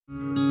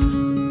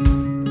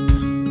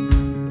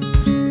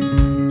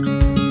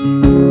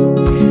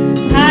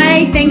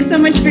Thanks so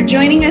much for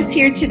joining us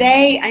here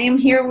today. I am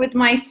here with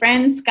my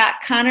friend Scott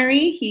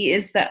Conary. He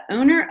is the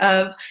owner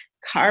of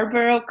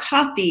Carrboro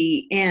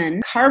Coffee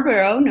in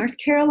Carrboro, North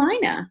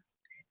Carolina.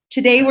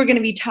 Today we're going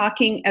to be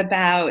talking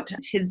about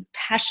his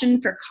passion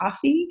for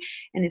coffee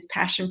and his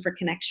passion for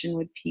connection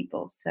with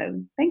people.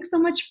 So thanks so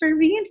much for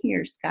being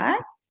here, Scott.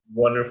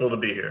 Wonderful to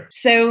be here.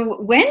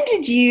 So when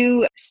did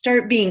you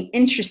start being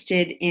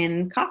interested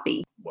in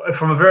coffee?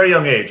 From a very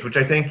young age, which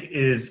I think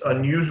is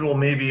unusual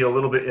maybe a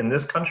little bit in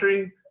this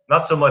country,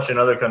 not so much in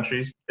other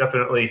countries.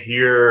 Definitely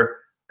here,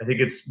 I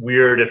think it's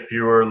weird if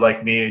you're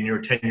like me and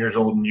you're 10 years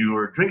old and you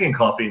were drinking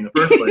coffee in the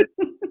first place.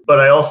 But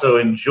I also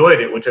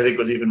enjoyed it, which I think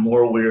was even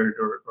more weird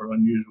or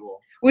unusual.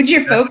 What did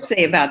your folks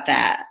say about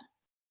that?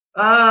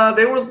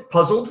 They were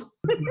puzzled,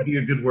 would be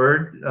a good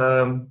word.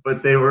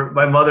 But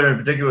my mother in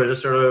particular,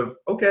 just sort of,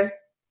 okay,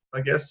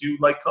 I guess you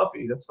like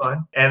coffee, that's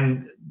fine.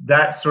 And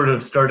that sort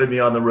of started me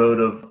on the road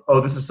of,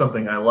 oh, this is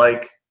something I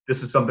like.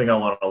 This is something I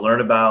want to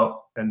learn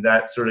about. And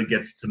that sort of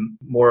gets to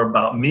more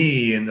about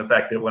me and the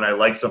fact that when I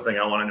like something,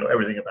 I want to know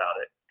everything about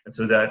it. And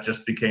so that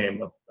just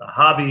became a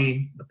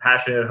hobby, a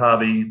passionate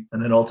hobby,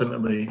 and then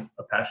ultimately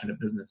a passionate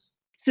business.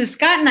 So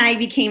Scott and I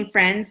became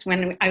friends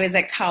when I was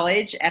at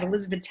college at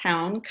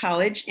Elizabethtown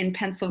College in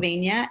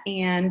Pennsylvania.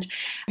 And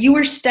you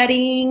were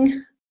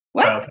studying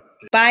what?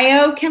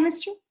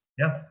 Biochemistry?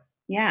 Yeah.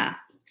 Yeah.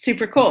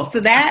 Super cool. So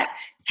that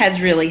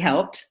has really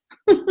helped.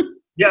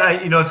 Yeah,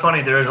 it's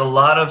funny. There's a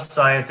lot of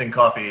science in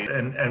coffee,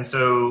 and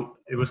so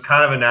it was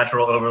kind of a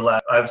natural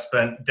overlap. I've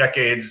spent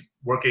decades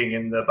working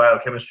in the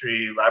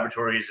biochemistry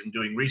laboratories and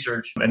doing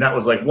research, and that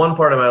was like one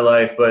part of my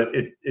life, but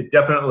it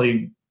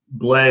definitely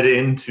bled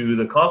into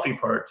the coffee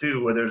part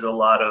too, where there's a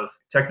lot of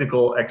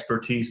technical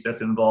expertise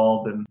that's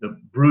involved in the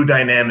brew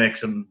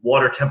dynamics and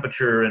water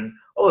temperature and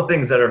all the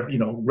things that are,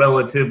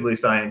 relatively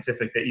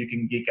scientific that you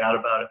can geek out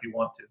about if you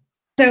want to.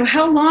 So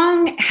how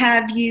long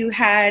have you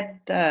had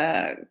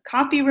the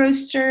coffee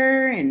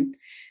roaster and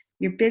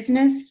your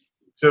business?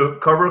 So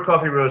Carrboro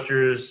Coffee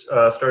Roasters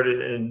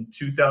started in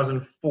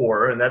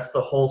 2004, and that's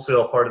the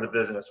wholesale part of the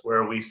business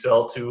where we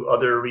sell to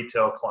other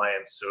retail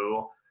clients.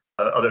 So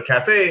other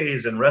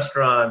cafes and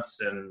restaurants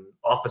and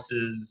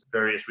offices,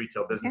 various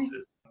retail businesses.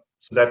 Okay.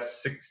 So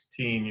that's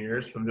 16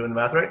 years, if I'm doing the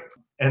math right.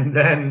 And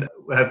then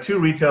we have two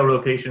retail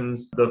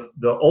locations.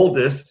 The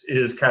oldest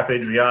is Cafe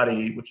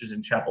Driotti, which is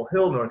in Chapel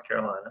Hill, North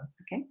Carolina.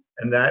 Okay.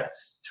 And that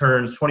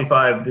turns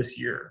 25 this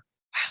year.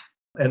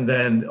 And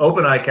then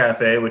Open Eye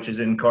Cafe, which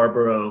is in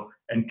Carrboro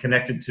and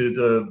connected to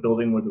the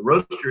building where the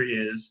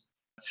roastery is,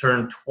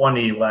 turned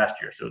 20 last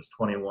year. So it's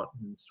 21.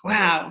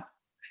 Wow.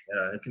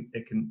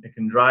 It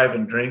can drive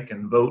and drink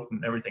and vote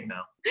and everything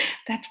now.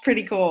 That's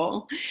pretty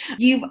cool.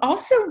 You've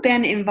also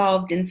been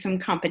involved in some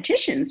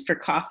competitions for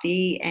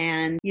coffee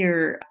and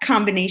your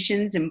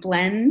combinations and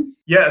blends.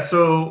 Yeah,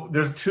 so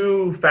there's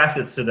two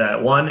facets to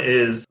that. One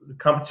is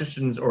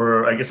competitions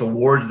or I guess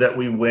awards that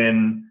we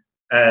win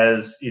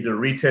as either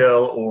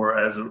retail or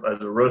as a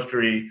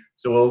roastery.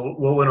 So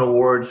we'll win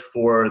awards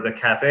for the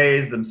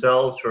cafes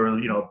themselves for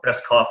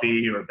best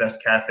coffee or best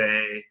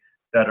cafe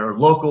that are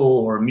local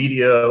or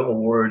media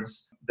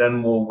awards.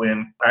 Then we'll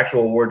win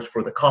actual awards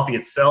for the coffee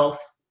itself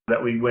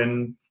that we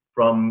win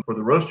for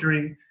the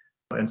roastery.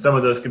 And some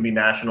of those can be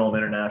national and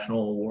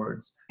international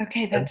awards.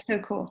 Okay, that's so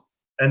cool.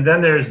 And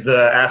then there's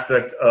the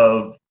aspect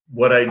of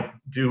what I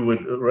do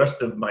with the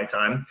rest of my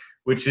time,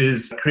 which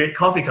is create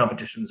coffee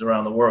competitions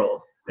around the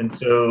world. And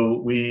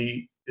so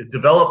we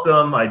develop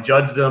them, I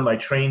judge them, I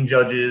train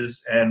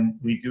judges, and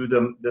we do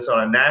this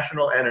on a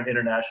national and an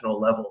international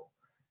level.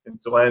 And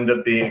so I end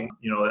up being,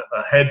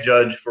 a head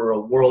judge for a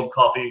world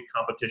coffee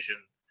competition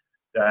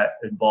that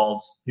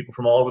involves people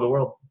from all over the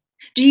world.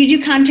 Do you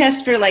do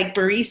contests for like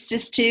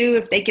baristas too,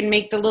 if they can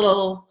make the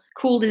little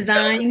cool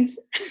designs?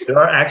 There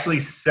are actually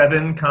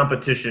 7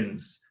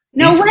 competitions.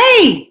 No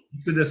way!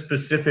 To the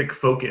specific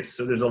focus.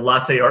 So there's a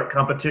latte art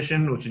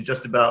competition, which is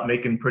just about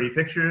making pretty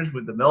pictures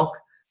with the milk.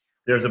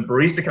 There's a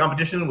barista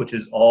competition, which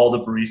is all the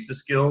barista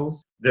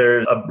skills.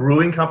 There's a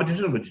brewing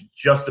competition, which is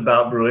just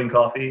about brewing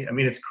coffee. I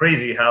mean, it's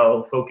crazy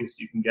how focused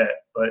you can get,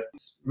 but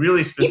it's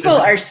really specific. People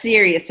are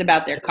serious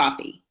about their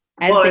coffee.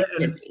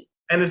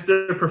 And it's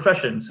their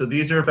profession. So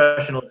these are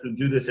professionals who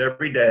do this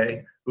every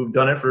day, who've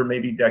done it for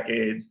maybe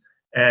decades,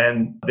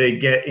 and they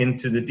get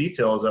into the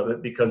details of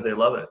it because they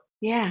love it.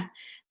 Yeah.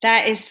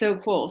 That is so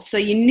cool. So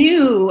you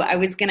knew I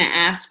was going to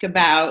ask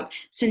about,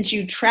 since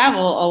you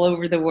travel all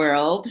over the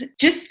world,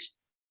 just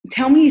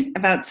tell me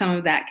about some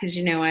of that, because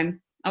I'm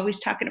always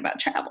talking about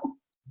travel.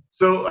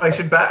 So I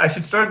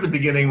should start at the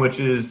beginning, which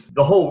is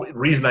the whole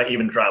reason I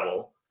even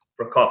travel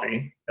for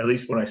coffee, at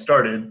least when I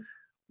started,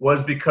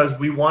 was because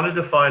we wanted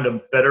to find a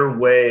better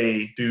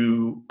way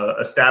to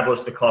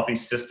establish the coffee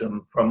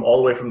system from all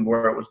the way from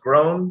where it was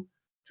grown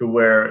to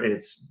where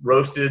it's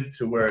roasted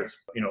to where it's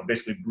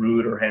basically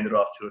brewed or handed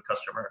off to a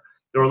customer.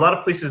 There were a lot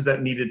of places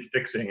that needed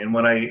fixing, and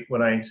when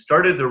I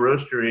started the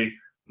roastery,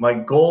 my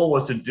goal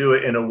was to do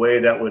it in a way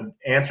that would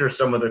answer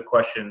some of the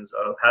questions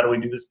of how do we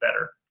do this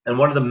better. And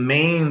one of the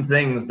main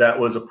things that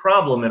was a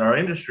problem in our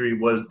industry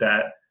was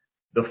that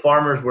the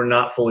farmers were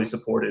not fully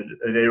supported.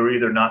 They were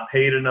either not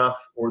paid enough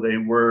or they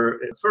were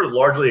sort of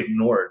largely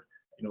ignored.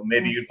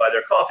 Maybe you'd buy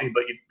their coffee,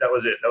 but that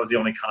was it. That was the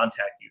only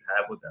contact you'd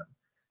have with them.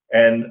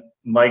 And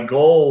my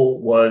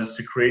goal was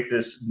to create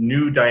this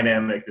new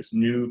dynamic, this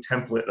new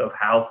template of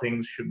how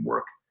things should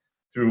work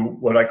through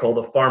what I call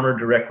the Farmer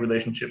Direct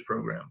Relationship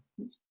Program.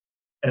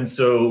 And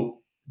so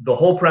the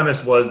whole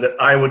premise was that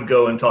I would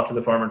go and talk to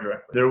the farmer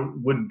directly. There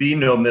would be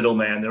no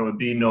middleman. There would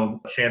be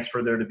no chance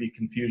for there to be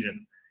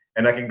confusion.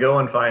 And I could go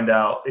and find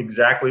out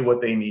exactly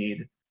what they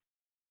need,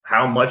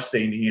 how much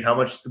they need, how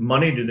much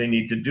money do they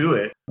need to do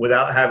it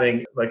without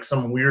having like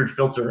some weird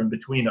filter in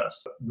between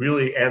us.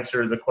 Really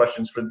answer the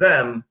questions for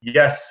them.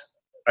 Yes,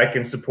 I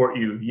can support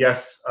you.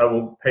 Yes, I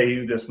will pay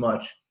you this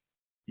much.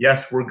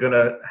 Yes, we're going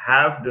to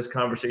have this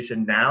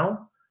conversation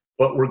now,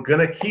 but we're going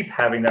to keep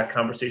having that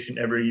conversation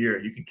every year.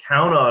 You can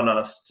count on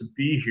us to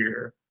be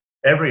here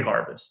every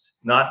harvest,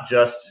 not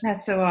just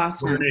That's so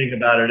awesome. learning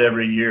about it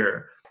every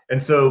year.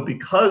 And so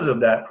because of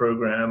that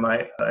program,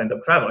 I end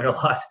up traveling a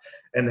lot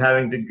and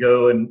having to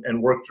go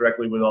and work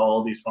directly with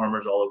all these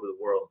farmers all over the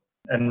world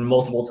and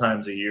multiple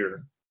times a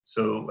year.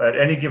 So at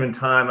any given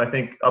time, I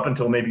think up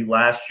until maybe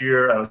last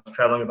year, I was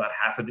traveling about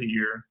half of the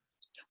year.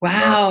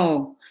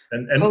 Wow.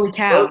 And holy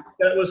cow.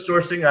 That was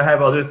sourcing. I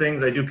have other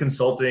things. I do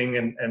consulting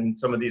and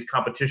some of these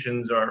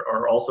competitions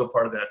are also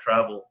part of that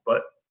travel.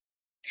 But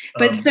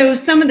so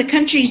some of the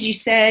countries you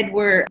said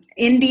were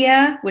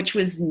India, which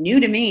was new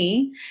to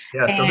me.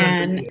 Yeah,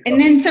 and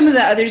then some of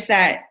the others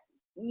that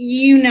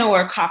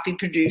are coffee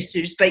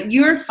producers, but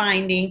you're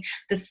finding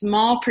the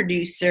small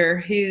producer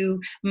who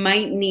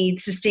might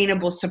need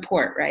sustainable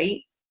support,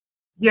 right?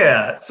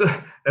 Yeah, so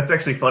that's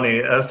actually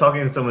funny. I was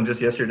talking to someone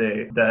just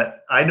yesterday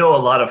that I know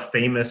a lot of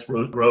famous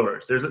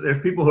growers. There's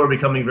people who are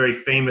becoming very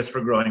famous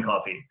for growing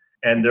coffee,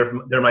 and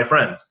they're my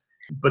friends,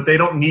 but they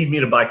don't need me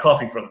to buy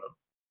coffee from them,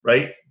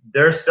 right?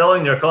 They're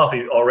selling their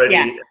coffee already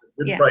at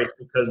a good price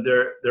because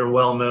they're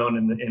well known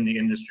in the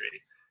industry.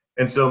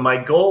 And so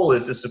my goal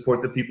is to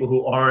support the people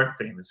who aren't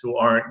famous, who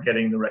aren't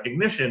getting the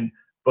recognition,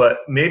 but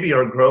maybe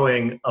are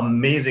growing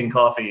amazing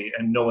coffee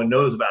and no one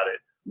knows about it,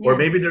 or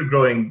maybe they're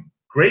growing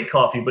great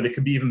coffee, but it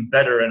could be even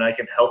better, and I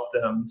can help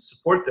them,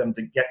 support them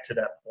to get to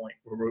that point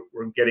where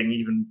we're getting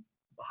even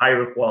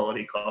higher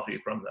quality coffee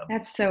from them.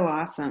 That's so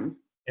awesome.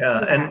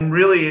 Yeah, and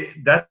really,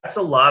 that's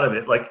a lot of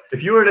it. Like,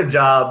 if you were at a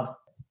job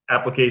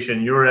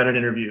application, you were at an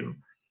interview,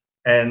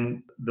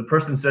 and the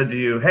person said to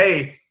you,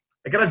 hey,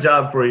 I got a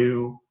job for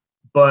you,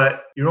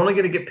 but you're only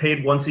going to get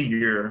paid once a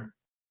year.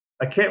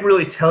 I can't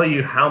really tell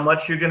you how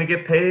much you're going to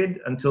get paid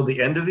until the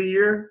end of the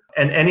year,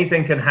 and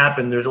anything can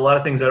happen. There's a lot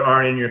of things that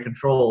aren't in your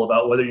control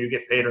about whether you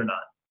get paid or not.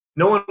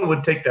 No one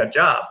would take that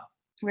job.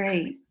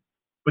 Right.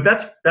 But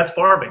that's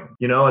farming,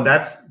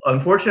 and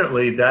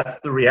unfortunately, that's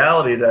the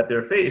reality that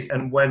they're faced.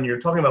 And when you're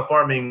talking about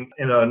farming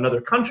in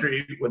another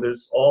country where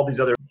there's all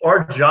these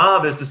our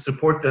job is to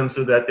support them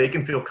so that they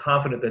can feel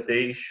confident that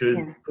they should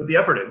put the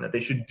effort in, that they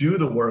should do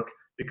the work,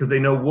 because they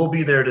know we'll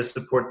be there to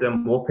support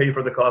them. We'll pay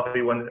for the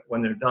coffee when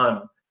they're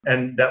done.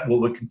 And that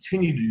will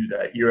continue to do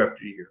that year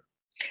after year.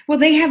 Well,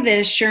 they have the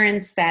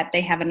assurance that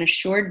they have an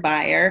assured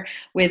buyer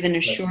with an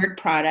assured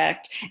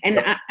product. And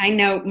I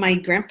know my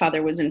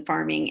grandfather was in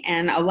farming,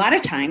 and a lot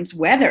of times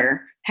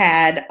weather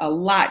had a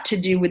lot to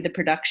do with the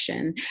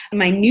production.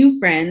 My new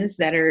friends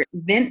that are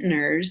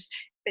vintners,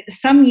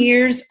 some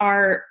years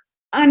are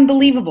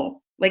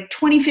unbelievable. Like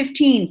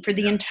 2015 for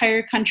the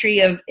entire country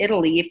of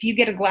Italy. If you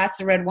get a glass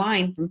of red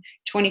wine from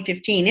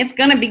 2015, it's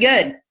going to be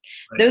good.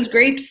 Right. Those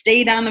grapes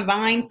stayed on the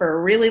vine for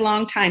a really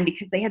long time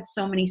because they had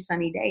so many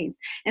sunny days.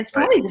 And it's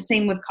probably the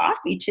same with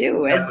coffee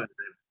too,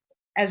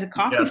 as a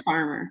coffee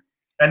farmer.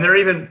 And they're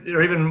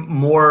even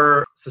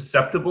more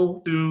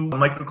susceptible to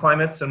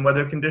microclimates and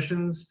weather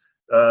conditions.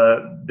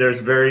 There's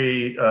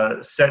very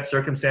set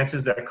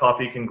circumstances that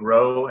coffee can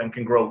grow and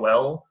can grow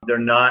well. They're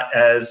not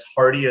as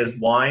hardy as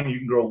wine. You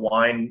can grow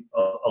wine,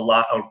 a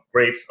lot of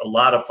grapes, a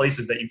lot of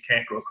places that you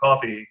can't grow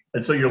coffee.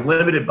 And so you're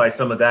limited by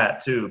some of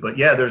that too. But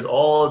there's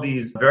all of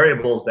these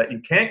variables that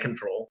you can't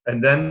control.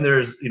 And then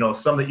there's,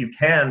 some that you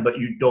can, but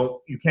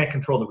you can't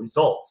control the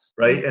results,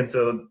 right? And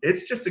so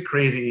it's just a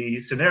crazy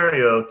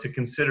scenario to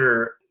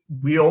consider.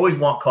 We always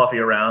want coffee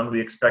around.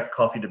 We expect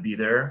coffee to be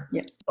there.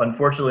 Yeah.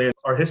 Unfortunately,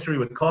 our history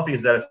with coffee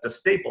is that it's a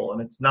staple,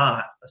 and it's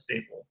not a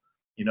staple.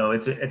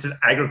 It's an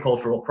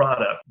agricultural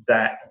product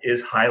that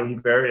is highly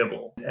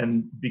variable.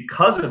 And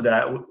because of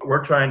that,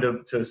 we're trying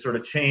to sort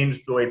of change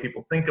the way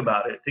people think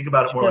about it. Think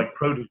about it more like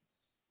produce.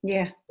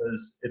 Yeah.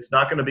 Because it's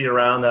not going to be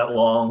around that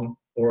long,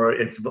 or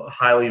it's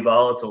highly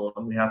volatile,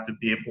 and we have to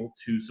be able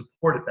to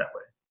support it that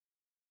way.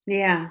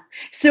 Yeah.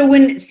 So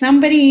when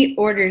somebody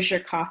orders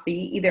your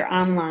coffee, either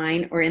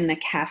online or in the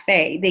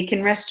cafe, they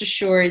can rest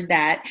assured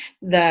that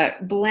the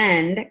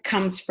blend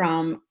comes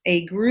from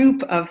a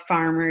group of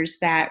farmers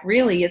that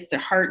really it's their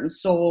heart and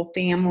soul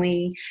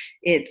family.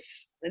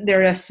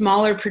 They're a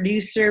smaller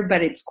producer,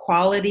 but it's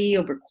quality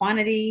over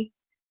quantity.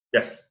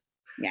 Yes.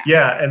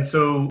 Yeah. And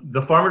so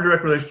the Farmer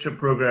Direct Relationship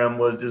Program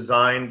was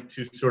designed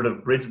to sort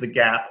of bridge the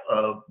gap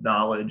of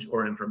knowledge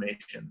or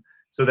information.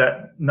 so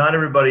that not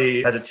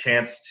everybody has a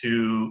chance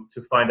to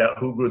find out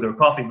who grew their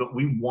coffee, but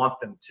we want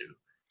them to.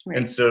 Right.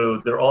 And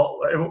so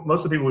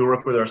most of the people we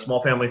work with are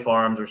small family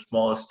farms or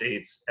small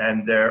estates,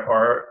 and there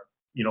are,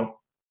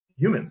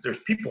 humans, there's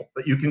people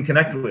that you can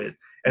connect with.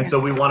 And so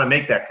we want to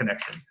make that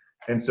connection.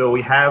 And so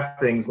we have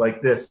things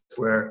like this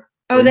where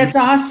that's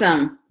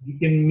awesome. You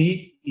can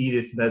meet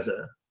Edith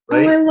Meza,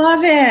 right? Oh, I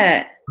love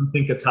it. From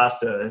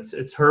Fincatasta.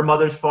 It's her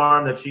mother's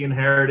farm that she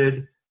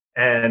inherited,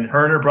 and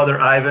her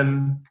brother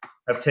Ivan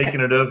have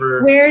taken it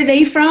over. Where are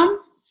they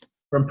from?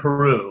 From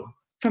Peru.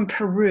 From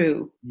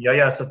Peru.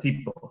 Yaya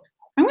Satipo.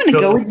 I'm going to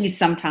go with you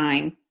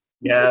sometime.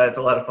 Yeah, it's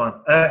a lot of fun.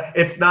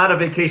 It's not a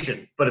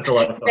vacation, but it's a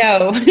lot of fun.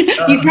 No,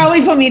 you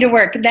probably put me to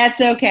work.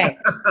 That's okay.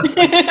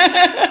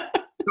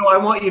 So I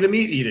want you to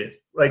meet Edith.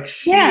 Like,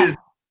 she is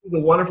a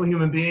wonderful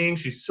human being.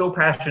 She's so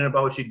passionate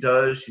about what she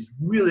does. She's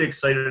really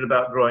excited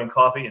about growing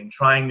coffee and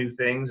trying new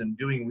things and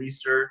doing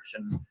research.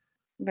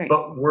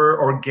 But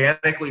we're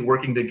organically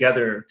working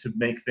together to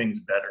make things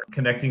better.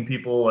 Connecting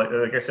people.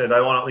 Like I said,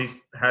 I want to at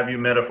least have you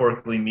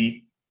metaphorically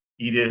meet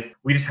Edith.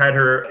 We just had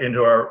her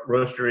into our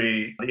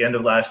roastery at the end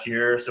of last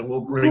year, so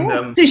we'll bring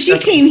them. So she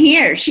came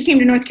here. She came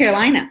to North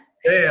Carolina.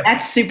 Yeah.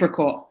 That's super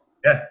cool.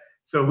 Yeah.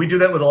 So we do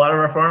that with a lot of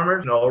our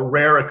farmers, a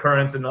rare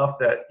occurrence enough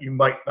that you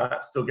might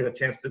not still get a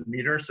chance to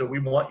meet her. So we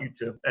want you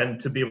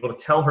to be able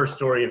to tell her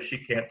story if she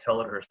can't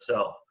tell it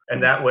herself.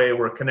 And that way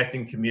we're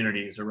connecting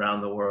communities around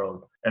the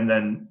world. And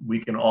then we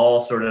can all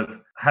sort of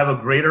have a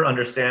greater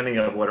understanding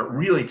of what it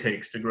really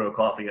takes to grow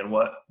coffee and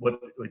what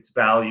its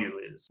value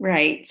is.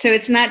 Right. So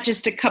it's not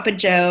just a cup of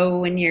joe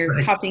when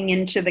you're popping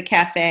into the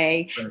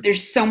cafe. Right.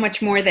 There's so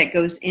much more that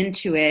goes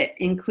into it,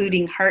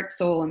 including heart,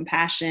 soul, and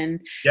passion.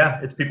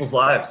 Yeah, it's people's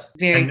lives.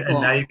 Very cool.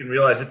 And now you can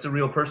realize it's a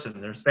real person.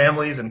 There's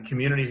families and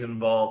communities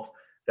involved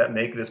that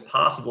make this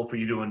possible for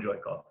you to enjoy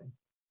coffee.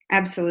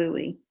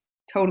 Absolutely.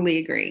 Totally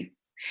agree.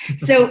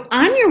 So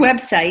on your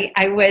website,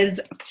 I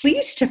was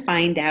pleased to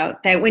find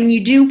out that when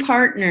you do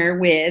partner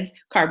with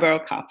Carrboro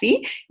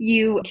Coffee,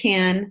 you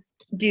can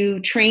do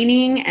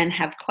training and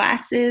have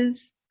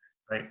classes.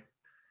 Right.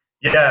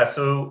 Yeah.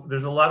 So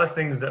there's a lot of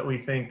things that we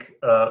think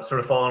sort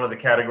of fall under the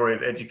category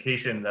of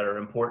education that are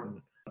important.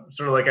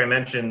 Sort of like I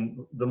mentioned,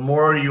 the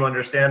more you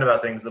understand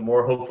about things, the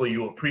more hopefully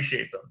you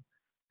appreciate them.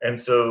 And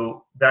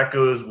so that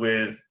goes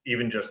with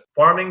even just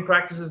farming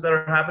practices that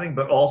are happening,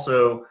 but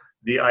also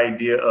the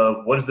idea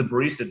of what is the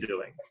barista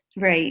doing,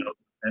 right?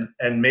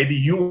 And maybe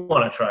you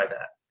want to try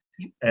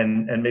that,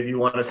 and maybe you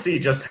want to see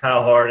just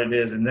how hard it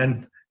is, and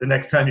then the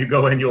next time you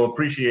go in, you'll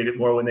appreciate it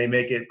more when they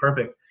make it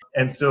perfect.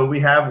 And so we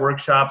have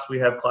workshops, we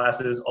have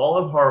classes. All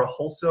of our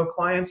wholesale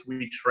clients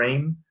we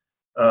train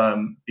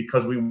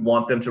because we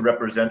want them to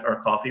represent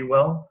our coffee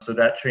well. So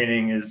that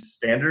training is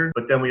standard.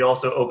 But then we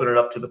also open it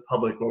up to the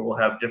public, where we'll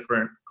have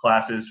different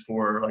classes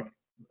for like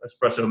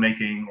espresso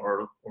making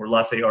or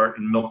latte art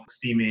and milk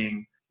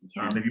steaming.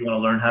 Maybe you want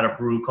to learn how to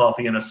brew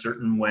coffee in a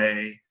certain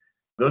way.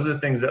 Those are the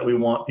things that we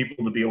want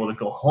people to be able to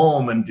go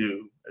home and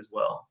do as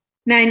well.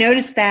 Now, I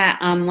noticed that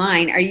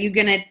online. Are you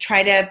going to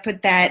try to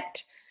put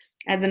that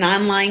as an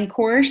online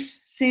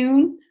course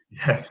soon?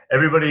 Yeah,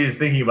 everybody is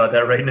thinking about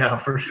that right now,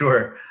 for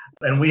sure.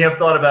 And we have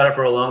thought about it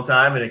for a long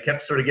time, and it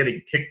kept sort of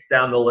getting kicked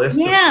down the list.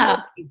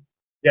 Yeah.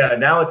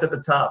 Now it's at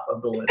the top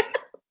of the list.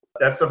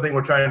 That's something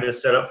we're trying to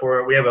set up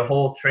for. We have a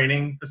whole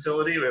training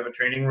facility. We have a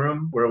training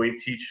room where we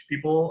teach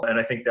people. And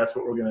I think that's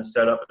what we're going to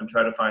set up and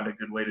try to find a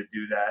good way to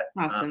do that.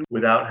 Awesome.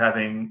 Without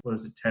having,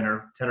 10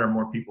 or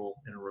more people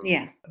in a room.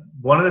 Yeah.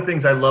 One of the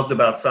things I loved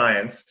about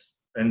science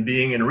and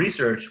being in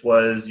research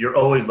was you're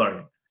always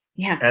learning.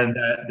 Yeah. And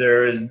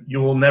that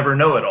you will never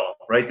know it all,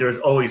 right? There's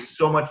always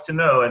so much to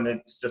know, and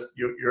it's just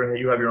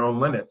you have your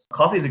own limits.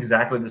 Coffee is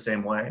exactly the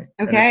same way.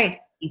 Okay.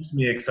 Keeps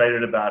me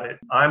excited about it.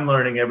 I'm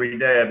learning every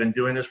day. I've been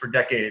doing this for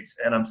decades,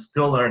 and I'm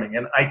still learning.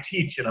 And I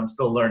teach, and I'm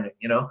still learning,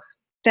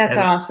 That's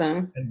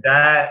awesome. And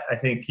that, I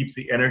think, keeps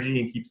the energy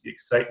and keeps the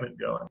excitement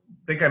going.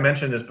 I think I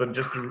mentioned this, but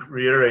just to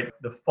reiterate,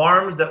 the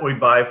farms that we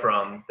buy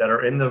from that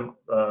are in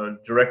the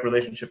direct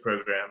relationship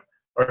program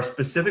are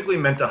specifically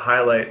meant to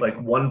highlight like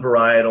one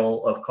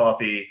varietal of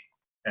coffee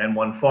and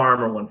one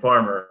farm or one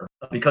farmer,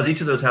 because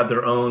each of those have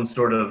their own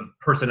sort of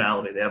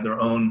personality. They have their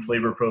own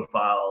flavor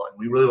profile, and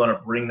we really want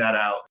to bring that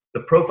out.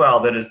 The profile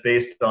that is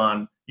based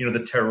on,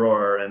 the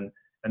terroir and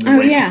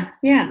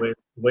the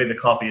way the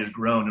coffee is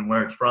grown and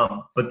where it's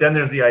from. But then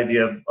there's the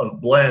idea of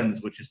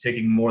blends, which is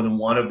taking more than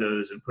one of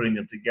those and putting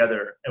them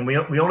together. And we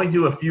only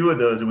do a few of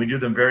those, and we do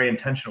them very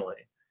intentionally.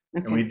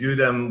 Okay. And we do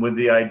them with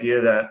the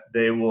idea that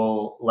they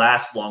will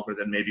last longer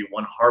than maybe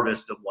one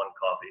harvest of one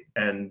coffee.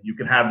 And you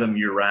can have them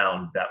year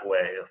round that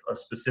way, a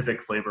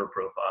specific flavor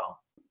profile.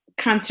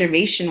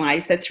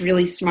 Conservation-wise, that's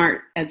really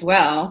smart as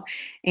well.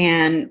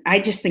 And I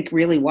just think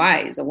really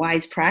a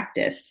wise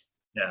practice.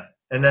 Yeah.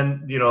 And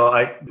then,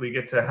 we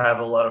get to have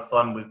a lot of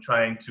fun with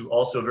trying to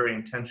also very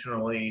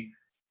intentionally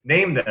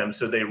name them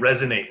so they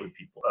resonate with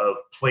people of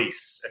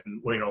place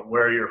and,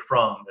 where you're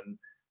from. And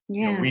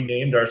we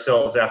named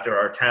ourselves after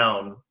our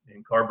town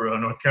in Carrboro,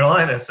 North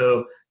Carolina.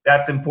 So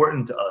that's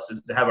important to us,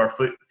 is to have our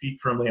feet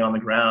firmly on the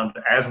ground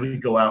as we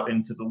go out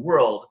into the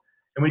world.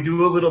 And we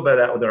do a little bit of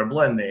that with our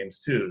blend names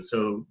too.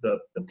 So the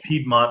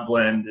Piedmont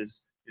blend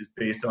is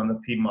based on the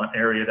Piedmont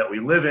area that we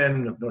live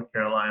in of North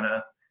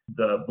Carolina.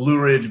 The Blue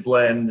Ridge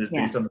blend is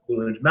based on the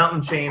Blue Ridge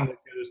mountain chain that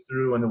goes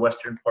through in the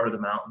western part of the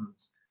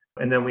mountains.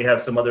 And then we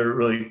have some other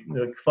really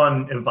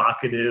fun,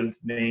 evocative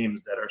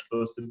names that are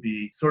supposed to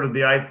be sort of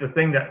the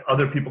thing that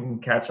other people can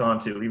catch on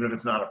to, even if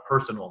it's not a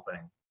personal thing.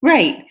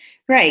 Right.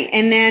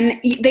 And then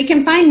they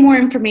can find more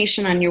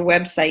information on your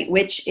website,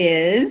 which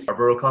is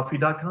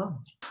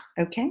CarrboroCoffee.com.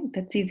 Okay,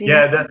 that's easy.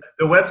 Yeah,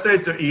 the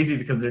websites are easy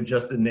because they're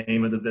just the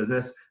name of the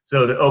business.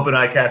 So the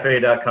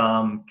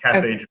OpenEyeCafe.com,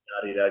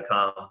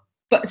 CafeGiannotti.com.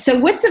 But so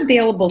what's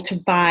available to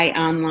buy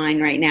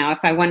online right now if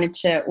I wanted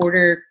to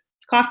order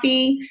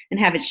coffee and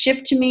have it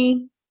shipped to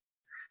me?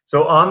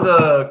 So on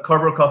the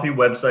Carrboro Coffee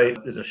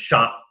website, there's a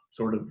shop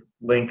sort of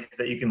link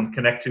that you can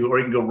connect to, or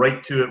you can go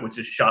right to it, which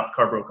is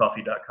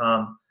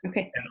shop.CarrboroCoffee.com.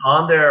 Okay. And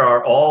on there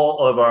are all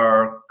of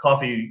our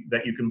coffee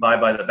that you can buy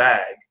by the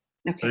bag.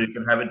 Okay. So you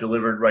can have it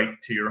delivered right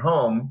to your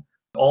home.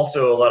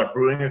 Also a lot of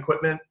brewing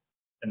equipment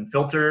and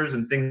filters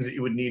and things that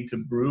you would need to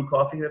brew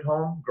coffee at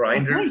home,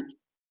 grinders,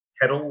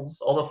 kettles,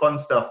 all the fun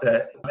stuff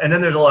and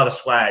then there's a lot of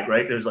swag,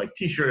 right? There's like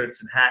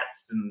t-shirts and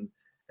hats and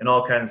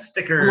all kinds of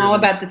stickers. I'm all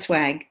about the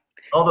swag.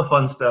 All the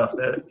fun stuff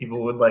that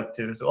people would like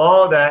to. So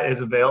all of that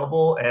is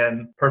available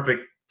and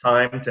perfect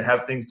time to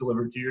have things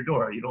delivered to your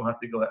door. You don't have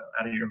to go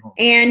out of your home.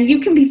 And you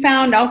can be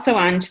found also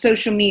on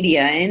social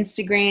media,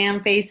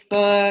 Instagram,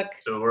 Facebook.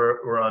 So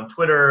we're on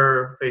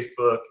Twitter,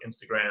 Facebook,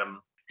 Instagram.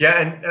 Yeah,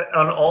 and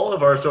on all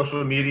of our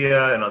social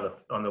media and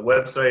on the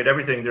website,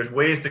 everything, there's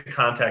ways to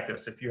contact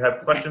us. If you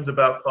have questions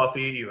about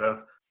coffee, you have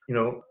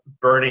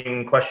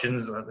burning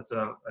questions. That's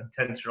an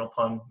intentional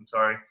pun. I'm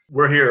sorry.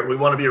 We're here. We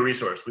want to be a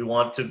resource. We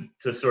want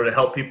to sort of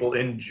help people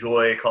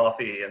enjoy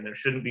coffee, and there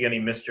shouldn't be any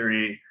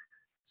mystery.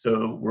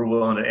 So we're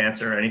willing to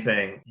answer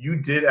anything. You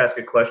did ask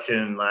a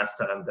question last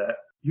time that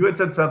you had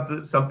said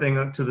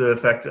something to the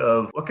effect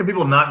of, what can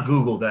people not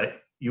Google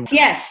that you...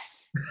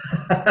 Yes.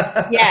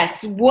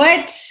 Yes.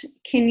 What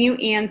can you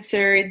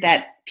answer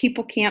that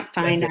people can't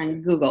find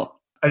on Google?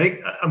 I think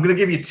I'm going to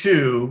give you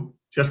two,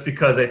 just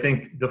because I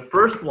think the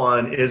first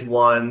one is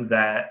one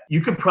that you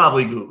could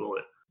probably Google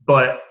it,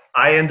 but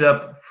I end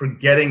up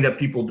forgetting that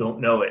people don't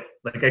know it.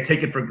 Like, I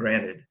take it for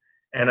granted,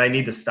 and I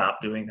need to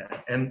stop doing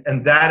that.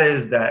 And that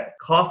is that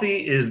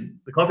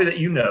the coffee that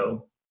you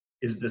know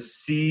is the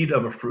seed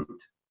of a fruit.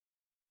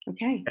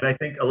 Okay. And I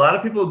think a lot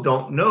of people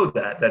don't know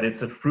that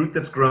it's a fruit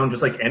that's grown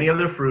just like any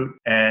other fruit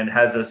and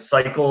has a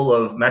cycle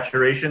of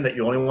maturation that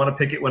you only want to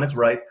pick it when it's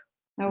ripe.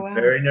 Oh, wow.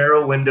 Very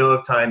narrow window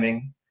of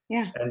timing.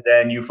 Yeah. And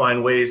then you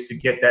find ways to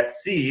get that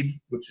seed,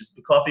 which is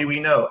the coffee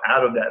we know,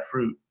 out of that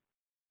fruit,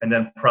 and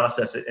then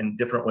process it in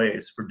different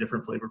ways for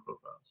different flavor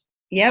profiles.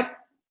 Yep.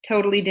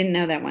 Totally didn't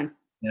know that one.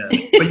 Yeah.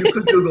 But you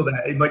could Google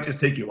that. It might just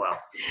take you a while.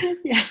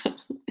 Yeah.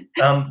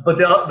 But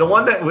the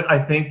one that I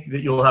think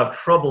that you'll have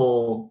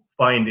trouble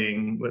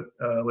finding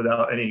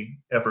without any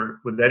effort,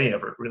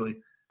 really,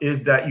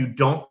 is that you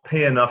don't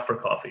pay enough for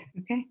coffee.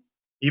 Okay.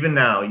 Even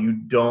now, you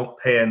don't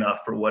pay enough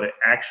for what it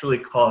actually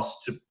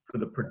costs for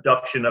the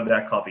production of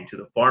that coffee to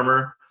the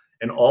farmer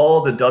and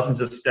all the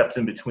dozens of steps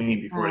in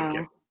between before it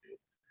gets to you.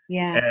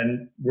 Yeah.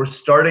 And we're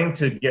starting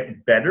to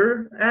get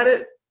better at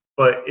it,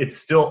 but it's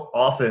still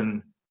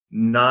often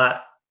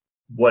not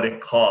what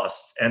it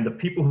costs. And the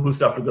people who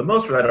suffer the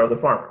most for that are the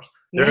farmers.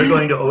 They're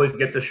going to always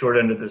get the short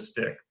end of the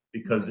stick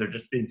because they're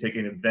just being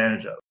taken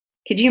advantage of.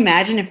 Could you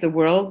imagine if the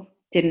world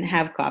didn't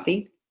have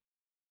coffee?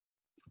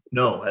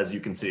 No, as you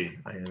can see.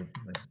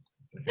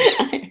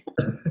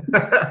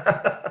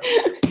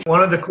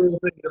 One of the cool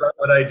things about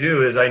what I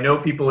do is I know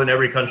people in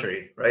every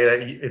country,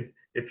 right?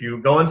 If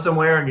you're going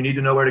somewhere and you need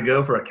to know where to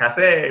go for a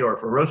cafe or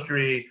for a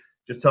roastery,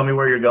 just tell me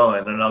where you're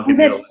going and I'll give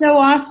you. That's so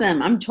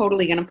awesome. I'm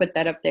totally going to put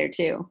that up there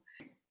too.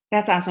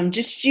 That's awesome.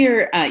 Just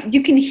you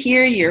can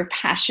hear your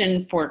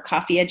passion for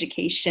coffee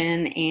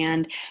education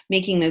and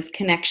making those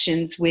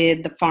connections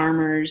with the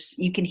farmers.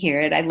 You can hear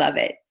it. I love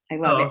it. I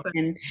love it.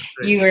 And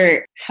you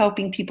are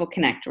helping people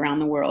connect around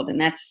the world.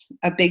 And that's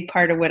a big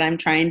part of what I'm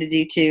trying to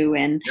do too.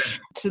 And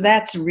so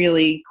that's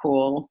really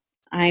cool.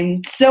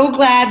 I'm so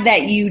glad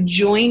that you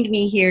joined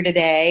me here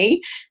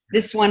today.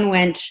 This one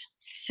went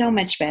so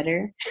much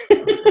better.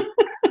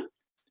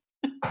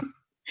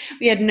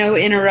 We had no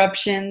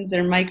interruptions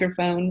or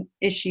microphone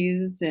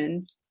issues.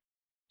 And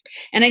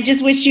I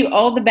just wish you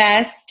all the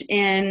best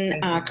in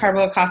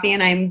Carrboro Coffee.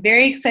 And I'm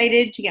very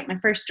excited to get my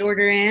first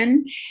order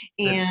in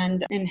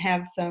and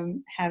have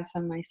some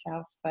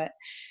myself. But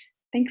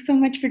thanks so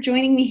much for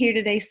joining me here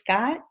today,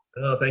 Scott.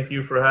 Oh, thank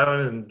you for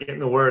having and getting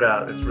the word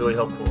out. It's really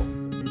helpful.